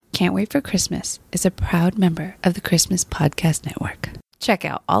Can't Wait for Christmas is a proud member of the Christmas Podcast Network. Check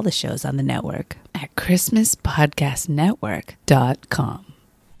out all the shows on the network at christmaspodcastnetwork.com.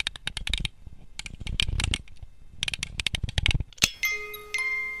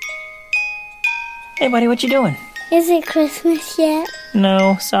 Hey, buddy, what you doing? Is it Christmas yet?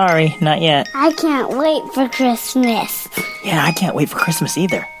 No, sorry, not yet. I can't wait for Christmas. Yeah, I can't wait for Christmas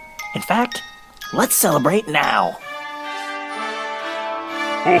either. In fact, let's celebrate now.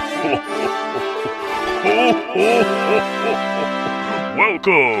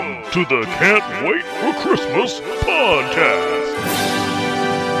 Welcome to the Can't Wait for Christmas podcast.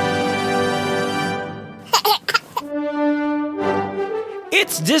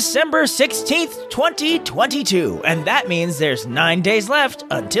 It's December 16th, 2022, and that means there's 9 days left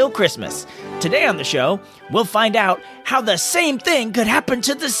until Christmas. Today on the show, we'll find out how the same thing could happen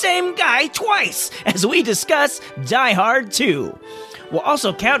to the same guy twice as we discuss Die Hard 2. We'll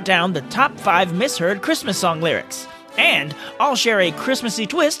also count down the top 5 misheard Christmas song lyrics. And I'll share a Christmassy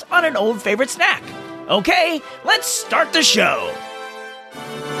twist on an old favorite snack. Okay, let's start the show.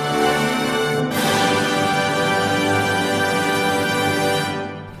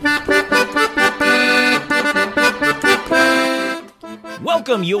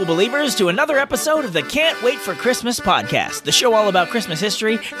 Welcome, Yule Believers, to another episode of the Can't Wait for Christmas podcast, the show all about Christmas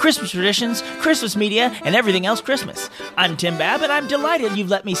history, Christmas traditions, Christmas media, and everything else Christmas. I'm Tim Babb, and I'm delighted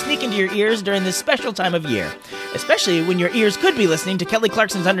you've let me sneak into your ears during this special time of year, especially when your ears could be listening to Kelly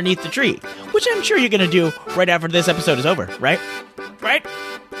Clarkson's Underneath the Tree, which I'm sure you're going to do right after this episode is over, right? Right?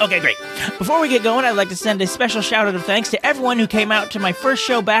 Okay, great. Before we get going, I'd like to send a special shout-out of thanks to everyone who came out to my first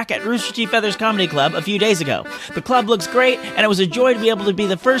show back at Rooster Teeth Feathers Comedy Club a few days ago. The club looks great, and it was a joy to be able to be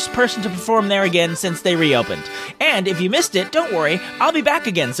the first person to perform there again since they reopened. And if you missed it, don't worry, I'll be back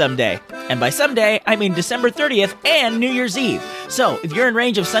again someday. And by someday, I mean December 30th and New Year's Eve. So, if you're in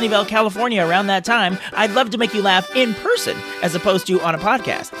range of Sunnyvale, California around that time, I'd love to make you laugh in person, as opposed to on a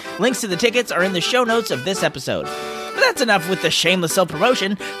podcast. Links to the tickets are in the show notes of this episode. But that's enough with the shameless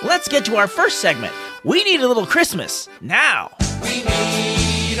self-promotion. Let's get to our first segment. We need a little Christmas now. We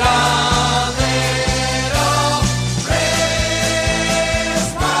need a little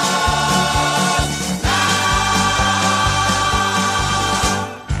Christmas now.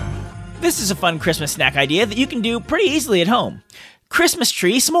 This is a fun Christmas snack idea that you can do pretty easily at home. Christmas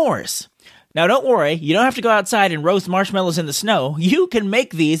tree s'mores. Now don't worry, you don't have to go outside and roast marshmallows in the snow. You can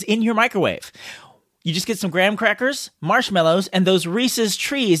make these in your microwave. You just get some graham crackers, marshmallows, and those Reese's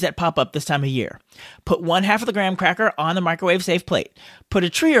trees that pop up this time of year. Put one half of the graham cracker on the microwave-safe plate. Put a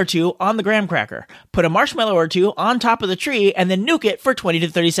tree or two on the graham cracker. Put a marshmallow or two on top of the tree, and then nuke it for 20 to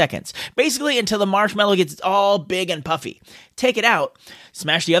 30 seconds. Basically until the marshmallow gets all big and puffy. Take it out,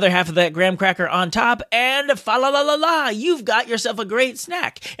 smash the other half of that graham cracker on top, and fa-la-la-la-la, you've got yourself a great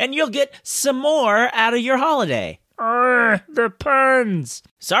snack, and you'll get some more out of your holiday. The puns.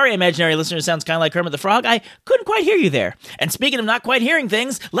 Sorry, imaginary listener, sounds kind of like Kermit the Frog. I couldn't quite hear you there. And speaking of not quite hearing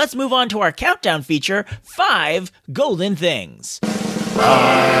things, let's move on to our countdown feature, 5 Golden Things.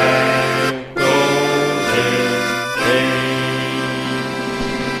 5 golden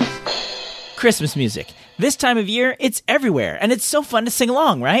things. Christmas music. This time of year, it's everywhere, and it's so fun to sing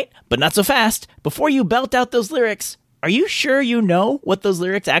along, right? But not so fast. Before you belt out those lyrics, are you sure you know what those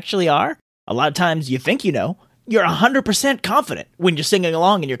lyrics actually are? A lot of times you think you know. You're 100% confident when you're singing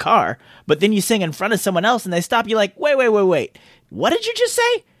along in your car, but then you sing in front of someone else and they stop you like, wait. What did you just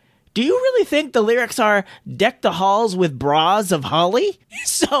say? Do you really think the lyrics are "Deck the halls with bras of holly"?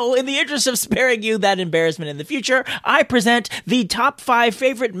 So, in the interest of sparing you that embarrassment in the future, I present the top 5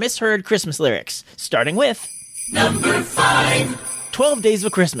 favorite misheard Christmas lyrics, starting with Number 5. 12 Days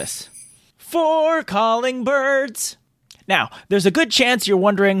of Christmas. 4 calling birds. Now, there's a good chance you're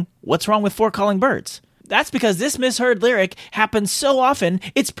wondering, what's wrong with 4 calling birds? That's because this misheard lyric happens so often,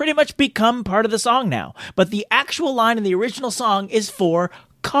 it's pretty much become part of the song now. But the actual line in the original song is 4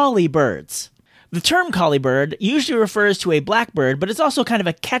 collie birds. The term collie bird usually refers to a blackbird, but it's also kind of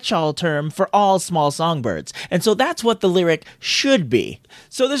a catch-all term for all small songbirds. And so that's what the lyric should be.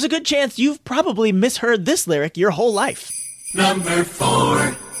 So there's a good chance you've probably misheard this lyric your whole life. Number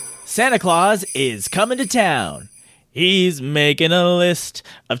 4. Santa Claus is coming to town. He's making a list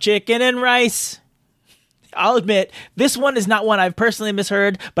of chicken and rice. I'll admit, this one is not one I've personally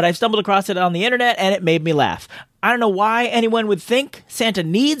misheard, but I've stumbled across it on the internet and it made me laugh. I don't know why anyone would think Santa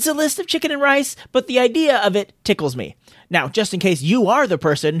needs a list of chicken and rice, but the idea of it tickles me. Now, just in case you are the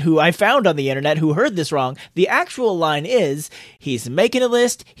person who I found on the internet who heard this wrong, the actual line is, he's making a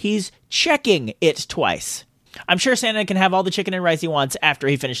list, he's checking it twice. I'm sure Santa can have all the chicken and rice he wants after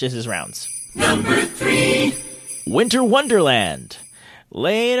he finishes his rounds. Number 3. Winter Wonderland.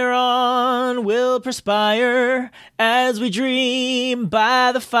 Later on we'll perspire as we dream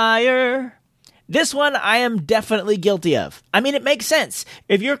by the fire. This one I am definitely guilty of. I mean, it makes sense.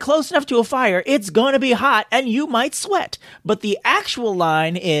 If you're close enough to a fire, it's going to be hot and you might sweat. But the actual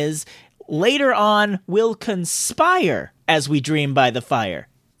line is, later on we'll conspire as we dream by the fire.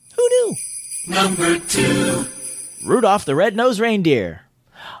 Who knew? Number 2. Rudolph the Red-Nosed Reindeer.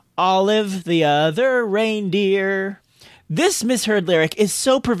 Olive the other reindeer. This misheard lyric is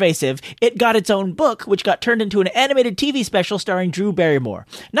so pervasive, it got its own book, which got turned into an animated TV special starring Drew Barrymore.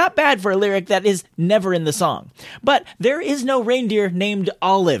 Not bad for a lyric that is never in the song. But there is no reindeer named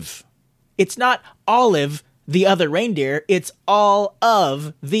Olive. It's not Olive the other reindeer, it's all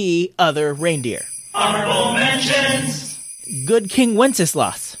of the other reindeer. Honorable mentions. Good King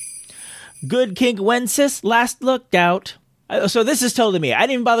Wenceslas. Good King Wenceslas last looked out. So this is totally me. I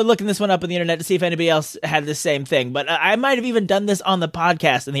didn't even bother looking this one up on the internet to see if anybody else had the same thing, but I might have even done this on the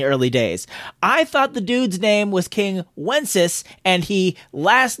podcast in the early days. I thought the dude's name was King Wenceslas, and he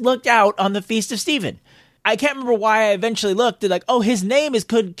last looked out on the Feast of Stephen. I can't remember why I eventually looked, like, oh, his name is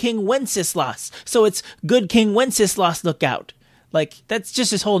Good King Wenceslas, so it's Good King Wenceslas look out. Like, that's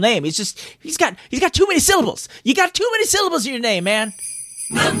just his whole name. He's got too many syllables. You got too many syllables in your name, man.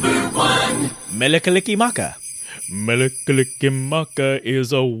 Number 1. Melikalikimaka. Melikalikimaka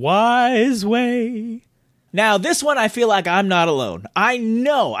is a wise way. Now, this one I feel like I'm not alone. I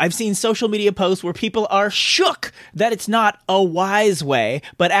know I've seen social media posts where people are shook that it's not a wise way,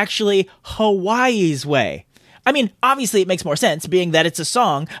 but actually Hawaii's way. I mean, obviously it makes more sense, being that it's a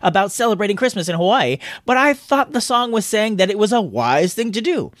song about celebrating Christmas in Hawaii, but I thought the song was saying that it was a wise thing to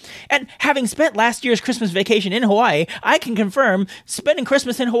do. And having spent last year's Christmas vacation in Hawaii, I can confirm spending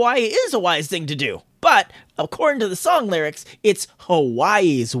Christmas in Hawaii is a wise thing to do. But, according to the song lyrics, it's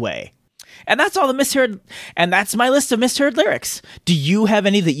Hawaii's way. And that's all the misheard, and that's my list of misheard lyrics. Do you have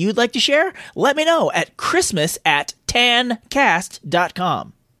any that you'd like to share? Let me know at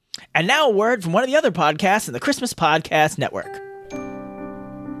christmas@tancast.com. And now a word from one of the other podcasts in the Christmas Podcast Network.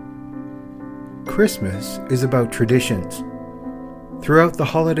 Christmas is about traditions. Throughout the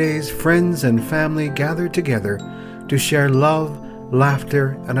holidays, friends and family gather together to share love,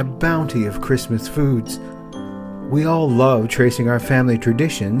 laughter, and a bounty of Christmas foods. We all love tracing our family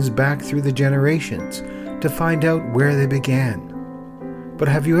traditions back through the generations to find out where they began. But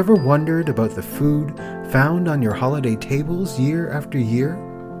have you ever wondered about the food found on your holiday tables year after year?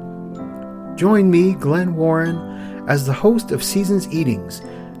 Join me, Glenn Warren, as the host of Seasons Eatings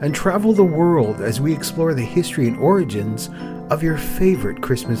and travel the world as we explore the history and origins of your favorite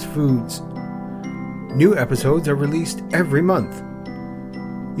Christmas foods. New episodes are released every month.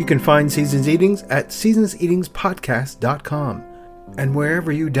 You can find Seasons Eatings at seasonseatingspodcast.com and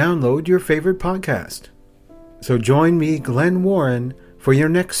wherever you download your favorite podcast. So join me, Glenn Warren, for your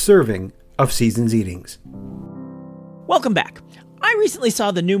next serving of Seasons Eatings. Welcome back. I recently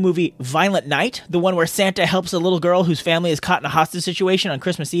saw the new movie Violent Night, the one where Santa helps a little girl whose family is caught in a hostage situation on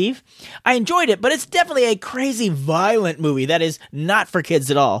Christmas Eve. I enjoyed it, but it's definitely a crazy, violent movie that is not for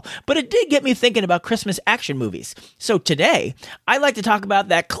kids at all. But it did get me thinking about Christmas action movies. So today, I'd like to talk about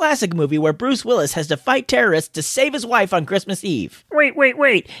that classic movie where Bruce Willis has to fight terrorists to save his wife on Christmas Eve.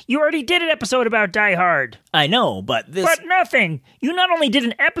 Wait. You already did an episode about Die Hard. I know, but this... But nothing! You not only did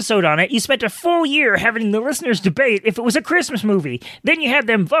an episode on it, you spent a full year having the listeners debate if it was a Christmas movie. Then you had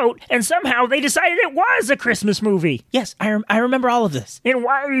them vote, and somehow they decided it was a Christmas movie. Yes, I remember all of this. And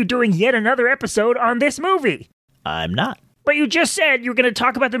why are you doing yet another episode on this movie? I'm not. But you just said you were going to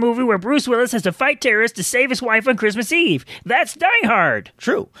talk about the movie where Bruce Willis has to fight terrorists to save his wife on Christmas Eve. That's Die Hard.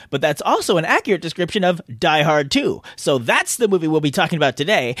 True, but that's also an accurate description of Die Hard 2. So that's the movie we'll be talking about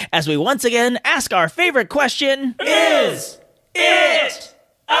today, as we once again ask our favorite question: Is it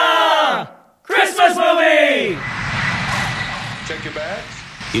a Christmas movie? Check your bags.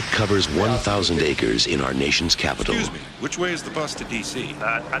 It covers 1,000 acres in our nation's capital. Excuse me, which way is the bus to D.C.?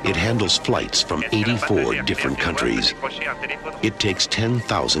 It handles flights from 84 different countries. It takes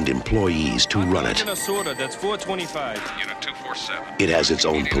 10,000 employees to run it. That's 425. Unit 247. It has its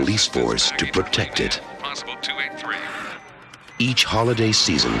own police force to protect it. Possible 283. Each holiday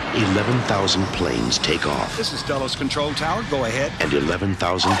season, 11,000 planes take off. This is Delos Control Tower. Go ahead. And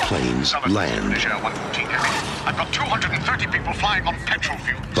 11,000 planes land. I've got 230 people flying on petrol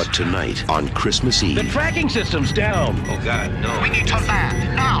fuel. But tonight, on Christmas Eve, The tracking system's down. Oh, God, no. We need to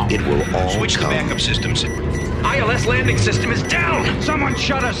land now. it will all Switch to come backup systems. ILS landing system is down. Someone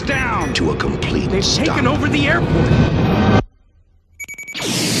shut us down. to a complete They've stop. taken over the airport.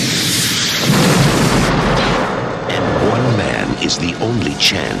 And one man is the only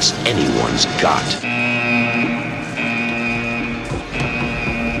chance anyone's got.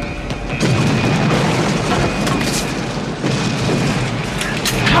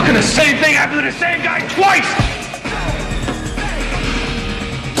 same thing happened to the same guy twice!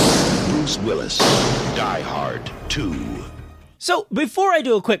 Bruce Willis, Die Hard 2. So, before I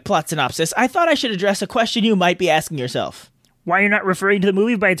do a quick plot synopsis, I thought I should address a question you might be asking yourself. Why you're not referring to the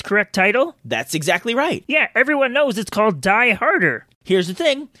movie by its correct title? That's exactly right. Yeah, everyone knows it's called Die Harder. Here's the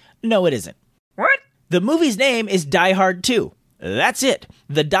thing. No, it isn't. What? The movie's name is Die Hard 2. That's it.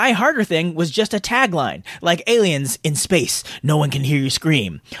 The Die Harder thing was just a tagline, like Aliens in space, no one can hear you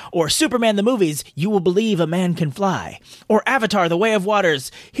scream. Or Superman the movies, you will believe a man can fly. Or Avatar the Way of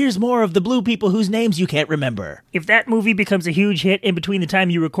Waters, here's more of the blue people whose names you can't remember. If that movie becomes a huge hit in between the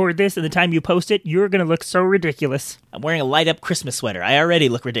time you record this and the time you post it, you're gonna look so ridiculous. I'm wearing a light-up Christmas sweater. I already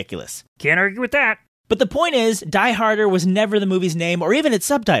look ridiculous. Can't argue with that. But the point is, Die Harder was never the movie's name or even its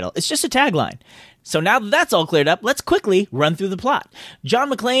subtitle. It's just a tagline. So now that that's all cleared up, let's quickly run through the plot. John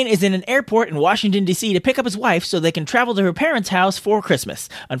McClane is in an airport in Washington, D.C. to pick up his wife so they can travel to her parents' house for Christmas.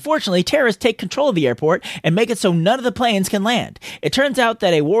 Unfortunately, terrorists take control of the airport and make it so none of the planes can land. It turns out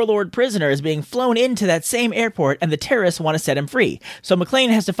that a warlord prisoner is being flown into that same airport and the terrorists want to set him free. So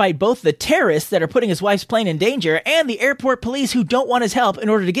McClane has to fight both the terrorists that are putting his wife's plane in danger and the airport police who don't want his help in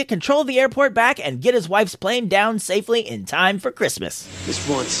order to get control of the airport back and get his wife's plane down safely in time for Christmas. This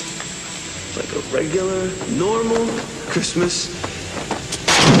once, like a regular, normal Christmas.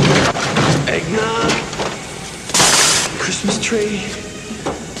 Eggnog, Christmas tree,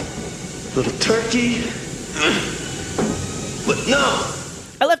 little turkey. But no!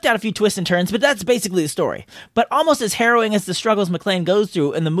 I left out a few twists and turns, but that's basically the story. But almost as harrowing as the struggles McClane goes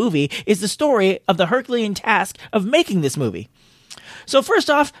through in the movie is the story of the Herculean task of making this movie. So first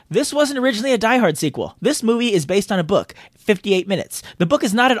off, this wasn't originally a Die Hard sequel. This movie is based on a book, 58 Minutes. The book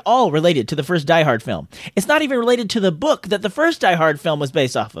is not at all related to the first Die Hard film. It's not even related to the book that the first Die Hard film was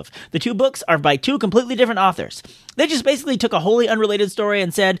based off of. The two books are by two completely different authors. They just basically took a wholly unrelated story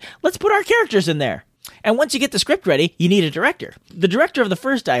and said, let's put our characters in there. And once you get the script ready, you need a director. The director of the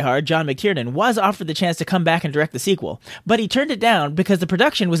first Die Hard, John McTiernan, was offered the chance to come back and direct the sequel, but he turned it down because the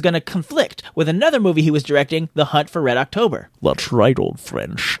production was going to conflict with another movie he was directing, The Hunt for Red October. That's right, old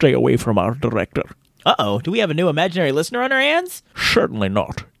friend. Stay away from our director. Uh-oh, do we have a new imaginary listener on our hands? Certainly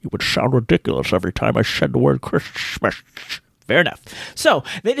not. You would sound ridiculous every time I said the word Christmas. Fair enough. So,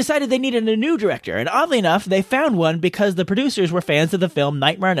 they decided they needed a new director, and oddly enough, they found one because the producers were fans of the film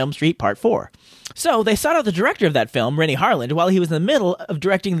Nightmare on Elm Street Part 4. So, they sought out the director of that film, Renny Harland, while he was in the middle of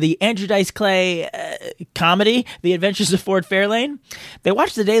directing the Andrew Dice Clay comedy, The Adventures of Ford Fairlane. They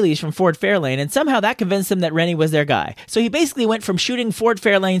watched the dailies from Ford Fairlane, and somehow that convinced them that Renny was their guy. So he basically went from shooting Ford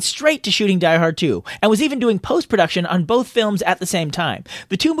Fairlane straight to shooting Die Hard 2, and was even doing post-production on both films at the same time.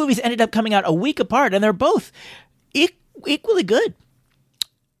 The two movies ended up coming out a week apart, and they're both equally good.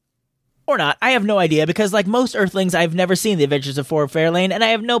 Or not, I have no idea, because like most Earthlings, I've never seen The Adventures of Ford Fairlane, and I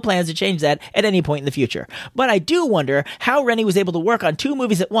have no plans to change that at any point in the future. But I do wonder how Renny was able to work on two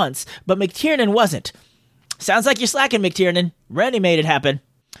movies at once, but McTiernan wasn't. Sounds like you're slacking, McTiernan. Renny made it happen.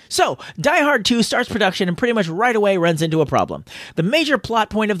 So, Die Hard 2 starts production and pretty much right away runs into a problem. The major plot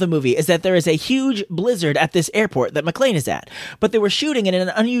point of the movie is that there is a huge blizzard at this airport that McClane is at, but they were shooting in an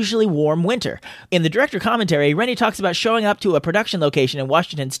unusually warm winter. In the director commentary, Renny talks about showing up to a production location in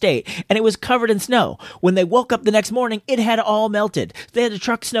Washington State, and it was covered in snow. When they woke up the next morning, it had all melted. They had to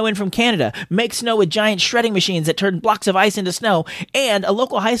truck snow in from Canada, make snow with giant shredding machines that turned blocks of ice into snow, and a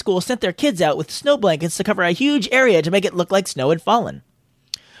local high school sent their kids out with snow blankets to cover a huge area to make it look like snow had fallen.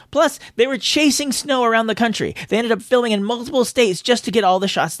 Plus, they were chasing snow around the country. They ended up filming in multiple states just to get all the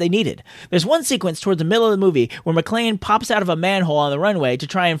shots they needed. There's one sequence towards the middle of the movie where McClane pops out of a manhole on the runway to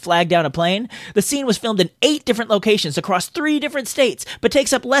try and flag down a plane. The scene was filmed in 8 different locations across 3 different states, but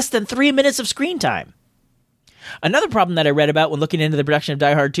takes up less than 3 minutes of screen time. Another problem that I read about when looking into the production of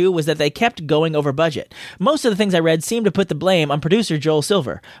Die Hard 2 was that they kept going over budget. Most of the things I read seemed to put the blame on producer Joel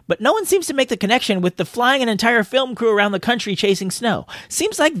Silver, but no one seems to make the connection with the flying an entire film crew around the country chasing snow.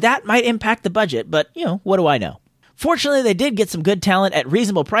 Seems like that might impact the budget, but, what do I know? Fortunately, they did get some good talent at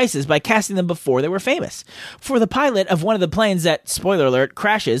reasonable prices by casting them before they were famous. For the pilot of one of the planes that, spoiler alert,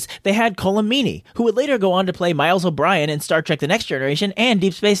 crashes, they had Colm Meaney, who would later go on to play Miles O'Brien in Star Trek The Next Generation and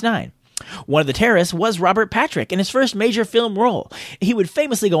Deep Space Nine. One of the terrorists was Robert Patrick in his first major film role. He would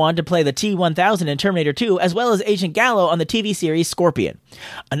famously go on to play the T-1000 in Terminator 2, as well as Agent Gallo on the TV series Scorpion.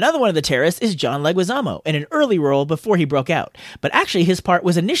 Another one of the terrorists is John Leguizamo, in an early role before he broke out. But actually his part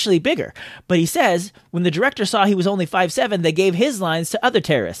was initially bigger. But he says, when the director saw he was only 5'7", they gave his lines to other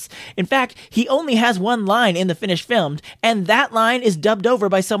terrorists. In fact, he only has one line in the finished film, and that line is dubbed over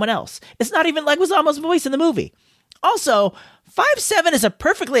by someone else. It's not even Leguizamo's voice in the movie. Also, 5'7" is a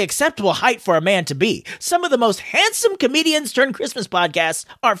perfectly acceptable height for a man to be. Some of the most handsome comedians turned Christmas podcasts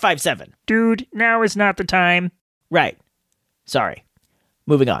are 5'7". Dude, now is not the time. Right. Sorry.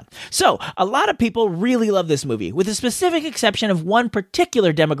 Moving on. So, a lot of people really love this movie, with a specific exception of one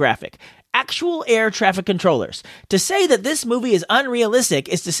particular demographic: actual air traffic controllers. To say that this movie is unrealistic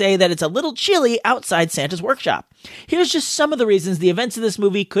is to say that it's a little chilly outside Santa's workshop. Here's just some of the reasons the events of this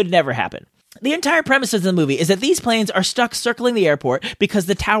movie could never happen. The entire premise of the movie is that these planes are stuck circling the airport because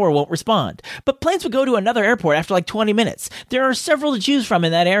the tower won't respond. But planes would go to another airport after like 20 minutes. There are several to choose from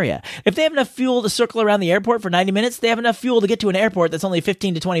in that area. If they have enough fuel to circle around the airport for 90 minutes, they have enough fuel to get to an airport that's only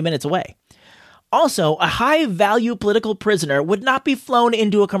 15 to 20 minutes away. Also, a high-value political prisoner would not be flown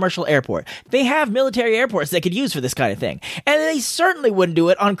into a commercial airport. They have military airports they could use for this kind of thing. And they certainly wouldn't do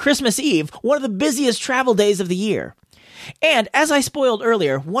it on Christmas Eve, one of the busiest travel days of the year. And, as I spoiled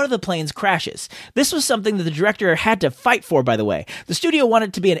earlier, one of the planes crashes. This was something that the director had to fight for, by the way. The studio wanted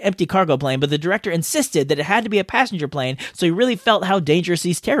it to be an empty cargo plane, but the director insisted that it had to be a passenger plane, so he really felt how dangerous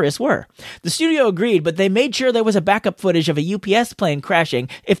these terrorists were. The studio agreed, but they made sure there was a backup footage of a UPS plane crashing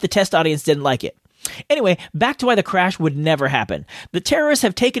if the test audience didn't like it. Anyway, back to why the crash would never happen. The terrorists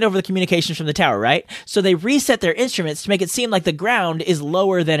have taken over the communications from the tower, right? So they reset their instruments to make it seem like the ground is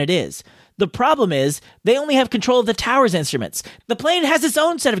lower than it is. The problem is, they only have control of the tower's instruments. The plane has its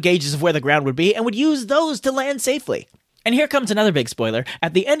own set of gauges of where the ground would be and would use those to land safely. And here comes another big spoiler.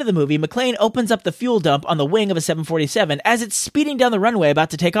 At the end of the movie, McClane opens up the fuel dump on the wing of a 747 as it's speeding down the runway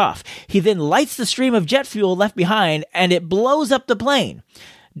about to take off. He then lights the stream of jet fuel left behind, and it blows up the plane.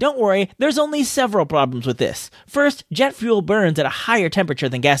 Don't worry, there's only several problems with this. First, jet fuel burns at a higher temperature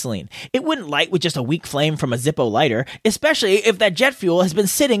than gasoline. It wouldn't light with just a weak flame from a Zippo lighter, especially if that jet fuel has been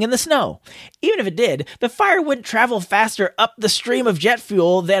sitting in the snow. Even if it did, the fire wouldn't travel faster up the stream of jet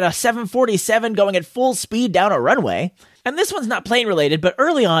fuel than a 747 going at full speed down a runway. And this one's not plane related, but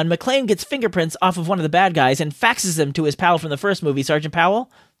early on, McClane gets fingerprints off of one of the bad guys and faxes them to his pal from the first movie, Sergeant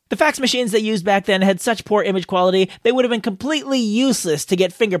Powell. The fax machines they used back then had such poor image quality, they would have been completely useless to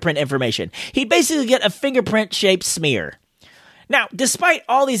get fingerprint information. He'd basically get a fingerprint-shaped smear. Now, despite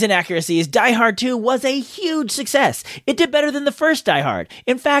all these inaccuracies, Die Hard 2 was a huge success. It did better than the first Die Hard.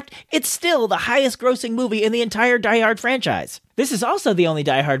 In fact, it's still the highest-grossing movie in the entire Die Hard franchise. This is also the only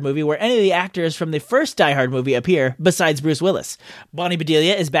Die Hard movie where any of the actors from the first Die Hard movie appear, besides Bruce Willis. Bonnie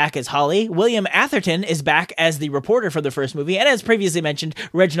Bedelia is back as Holly, William Atherton is back as the reporter from the first movie, and as previously mentioned,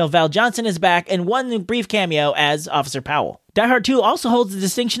 Reginald Val Johnson is back in one brief cameo as Officer Powell. Die Hard 2 also holds the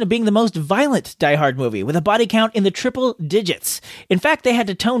distinction of being the most violent Die Hard movie, with a body count in the triple digits. In fact, they had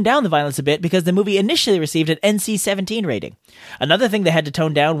to tone down the violence a bit because the movie initially received an NC-17 rating. Another thing they had to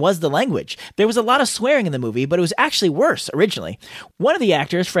tone down was the language. There was a lot of swearing in the movie, but it was actually worse originally. One of the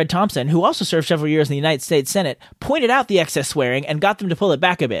actors, Fred Thompson, who also served several years in the United States Senate, pointed out the excess swearing and got them to pull it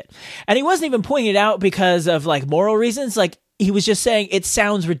back a bit. And he wasn't even pointing it out because of, moral reasons. He was just saying it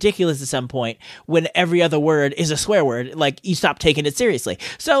sounds ridiculous at some point when every other word is a swear word, you stop taking it seriously.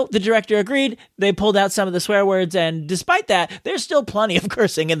 So the director agreed, they pulled out some of the swear words, and despite that, there's still plenty of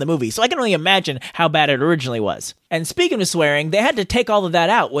cursing in the movie, so I can only imagine how bad it originally was. And speaking of swearing, they had to take all of that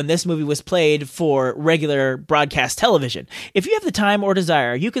out when this movie was played for regular broadcast television. If you have the time or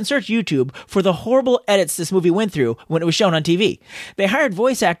desire, you can search YouTube for the horrible edits this movie went through when it was shown on TV. They hired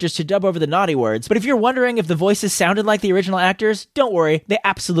voice actors to dub over the naughty words, but if you're wondering if the voices sounded like the original actors, don't worry, they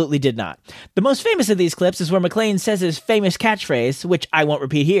absolutely did not. The most famous of these clips is where McClane says his famous catchphrase, which I won't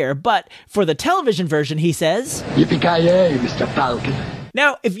repeat here, but for the television version he says, "Yippee-ki-yay, Mr. Falcon."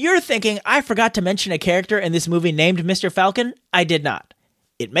 Now, if you're thinking, I forgot to mention a character in this movie named Mr. Falcon, I did not.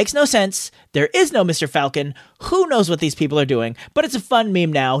 It makes no sense. There is no Mr. Falcon. Who knows what these people are doing, but it's a fun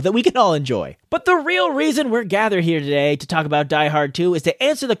meme now that we can all enjoy. But the real reason we're gathered here today to talk about Die Hard 2 is to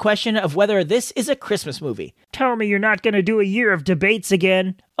answer the question of whether this is a Christmas movie. Tell me you're not going to do a year of debates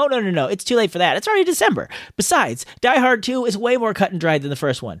again. Oh, no. It's too late for that. It's already December. Besides, Die Hard 2 is way more cut and dried than the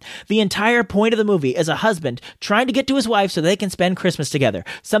first one. The entire point of the movie is a husband trying to get to his wife so they can spend Christmas together.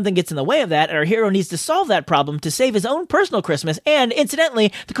 Something gets in the way of that, and our hero needs to solve that problem to save his own personal Christmas and,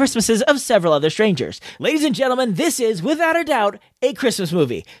 incidentally, the Christmases of several other strangers. Ladies and gentlemen, this is, without a doubt, a Christmas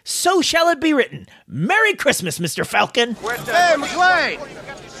movie. So shall it be written. Merry Christmas, Mr. Falcon. Hey, McClane!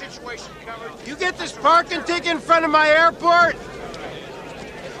 You get this parking ticket in front of my airport?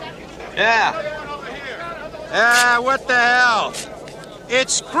 Yeah. What the hell?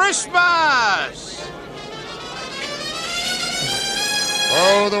 It's Christmas!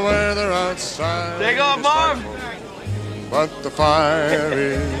 Oh, the weather outside. Take off, Marv! But the fire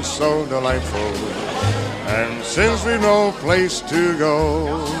is so delightful. And since we've no place to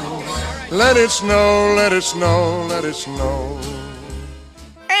go, Let it snow, let it snow, let it snow.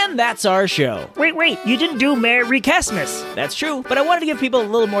 And that's our show. Wait, you didn't do Merry Christmas. That's true, but I wanted to give people a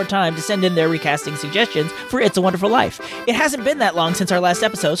little more time to send in their recasting suggestions for It's a Wonderful Life. It hasn't been that long since our last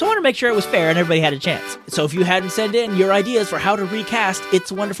episode, so I want to make sure it was fair and everybody had a chance. So if you hadn't sent in your ideas for how to recast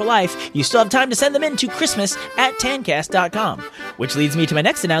It's a Wonderful Life, you still have time to send them in to Christmas@tancast.com. Which leads me to my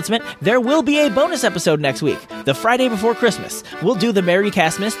next announcement. There will be a bonus episode next week, the Friday before Christmas. We'll do the Merry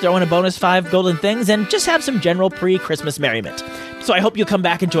Castmas, throw in a bonus 5 golden things, and just have some general pre-Christmas merriment. So I hope you'll come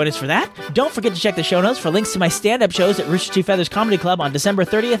back and join us for that. Don't forget to check the show notes for links to my stand-up shows at Rooster Teeth Feathers Comedy Club on December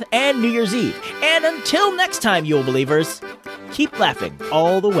 30th and New Year's Eve. And until next time, Yule Believers, keep laughing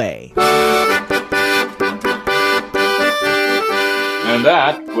all the way. And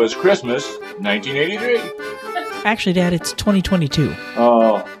that was Christmas 1983. Actually, Dad, it's 2022.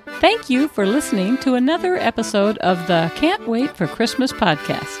 Oh. Thank you for listening to another episode of the Can't Wait for Christmas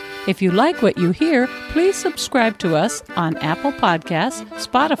podcast. If you like what you hear, please subscribe to us on Apple Podcasts,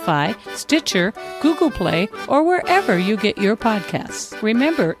 Spotify, Stitcher, Google Play, or wherever you get your podcasts.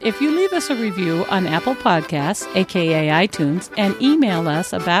 Remember, if you leave us a review on Apple Podcasts, aka iTunes, and email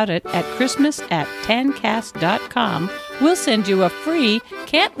us about it at christmas@tancast.com, we'll send you a free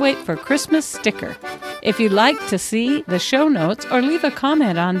Can't Wait for Christmas sticker. If you'd like to see the show notes or leave a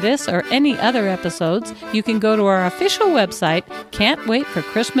comment on this or any other episodes, you can go to our official website,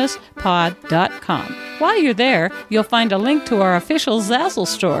 can'twaitforchristmaspod.com. While you're there, you'll find a link to our official Zazzle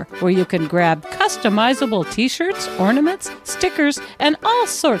store, where you can grab customizable t-shirts, ornaments, stickers, and all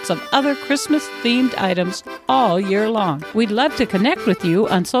sorts of other Christmas-themed items all year long. We'd love to connect with you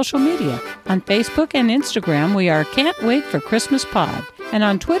on social media. On Facebook and Instagram, we are Can't Wait for Christmas Pod. And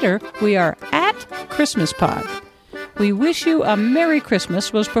on Twitter, we are @ChristmasPod. We Wish You a Merry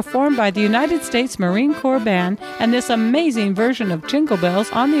Christmas was performed by the United States Marine Corps Band, and this amazing version of Jingle Bells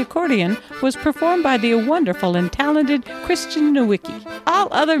on the accordion was performed by the wonderful and talented Christian Nowicki. All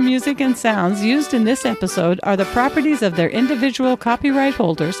other music and sounds used in this episode are the properties of their individual copyright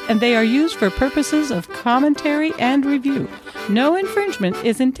holders, and they are used for purposes of commentary and review. No infringement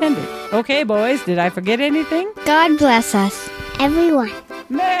is intended. Okay, boys, did I forget anything? God bless us, everyone.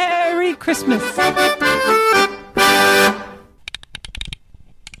 Merry Christmas!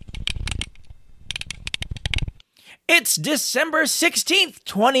 It's December 16th,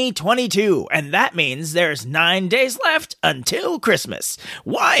 2022, and that means there's 9 days left until Christmas.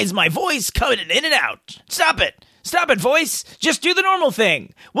 Why is my voice coming in and out? Stop it! Stop it, voice! Just do the normal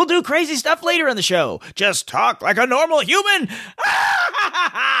thing. We'll do crazy stuff later in the show. Just talk like a normal human.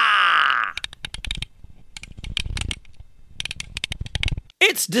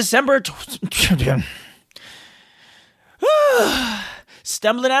 It's December...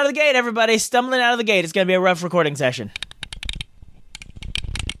 Stumbling out of the gate, everybody. Stumbling out of the gate. It's going to be a rough recording session.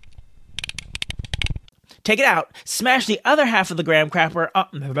 Take it out. Smash the other half of the graham crapper.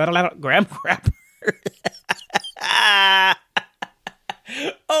 Graham crapper.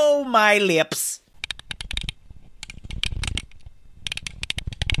 Oh, my lips.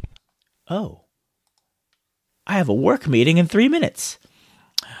 Oh. I have a work meeting in 3 minutes.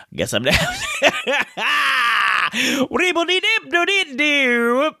 Guess I'm down. I'm gonna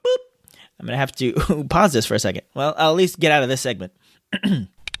have to pause this for a second. Well, I'll at least get out of this segment.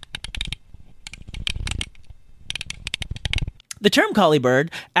 The term collie bird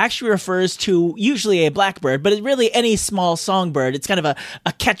actually refers to usually a blackbird, but it's really any small songbird. It's kind of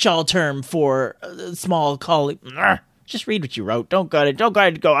a catch-all term for small collie. Just read what you wrote. Don't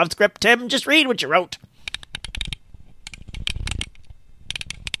go off script, Tim. Just read what you wrote.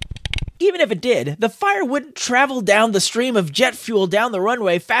 Even if it did, the fire wouldn't travel down the stream of jet fuel down the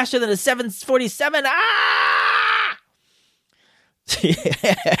runway faster than a 747.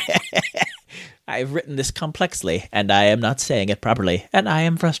 I've written this complexly, and I am not saying it properly, and I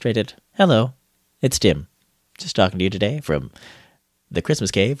am frustrated. Hello, it's Tim. Just talking to you today from the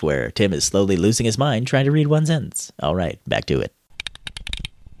Christmas cave, where Tim is slowly losing his mind trying to read one sentence. All right, back to it.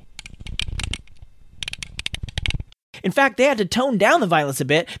 In fact, they had to tone down the violence a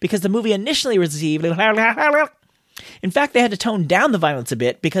bit because the movie initially received... In fact, they had to tone down the violence a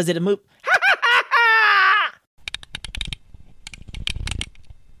bit because it moved...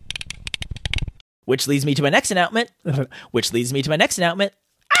 Which leads me to my next announcement.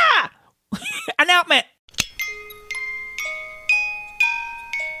 Announcement!